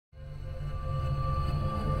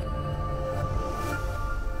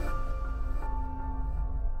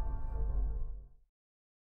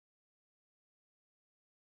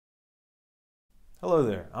Hello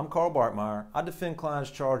there, I'm Carl Barkemeyer. I defend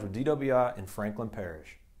clients charged with DWI in Franklin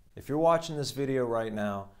Parish. If you're watching this video right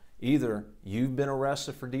now, either you've been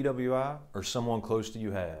arrested for DWI or someone close to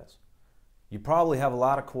you has. You probably have a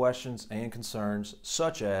lot of questions and concerns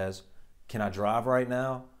such as, can I drive right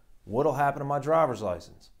now? What'll happen to my driver's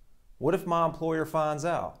license? What if my employer finds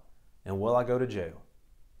out? And will I go to jail?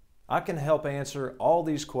 I can help answer all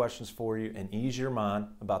these questions for you and ease your mind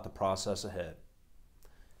about the process ahead.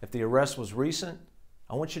 If the arrest was recent,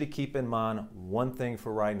 I want you to keep in mind one thing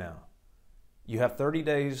for right now. You have 30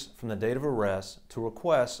 days from the date of arrest to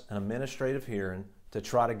request an administrative hearing to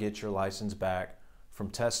try to get your license back from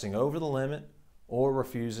testing over the limit or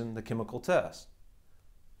refusing the chemical test.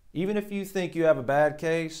 Even if you think you have a bad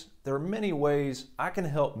case, there are many ways I can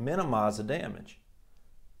help minimize the damage.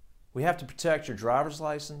 We have to protect your driver's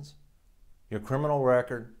license, your criminal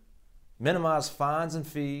record, minimize fines and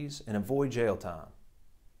fees, and avoid jail time.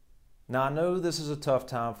 Now, I know this is a tough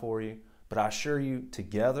time for you, but I assure you,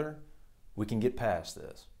 together, we can get past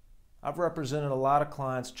this. I've represented a lot of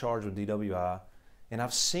clients charged with DWI, and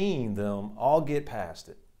I've seen them all get past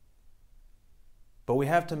it. But we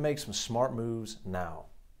have to make some smart moves now.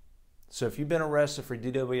 So if you've been arrested for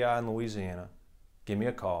DWI in Louisiana, give me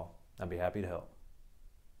a call. I'd be happy to help.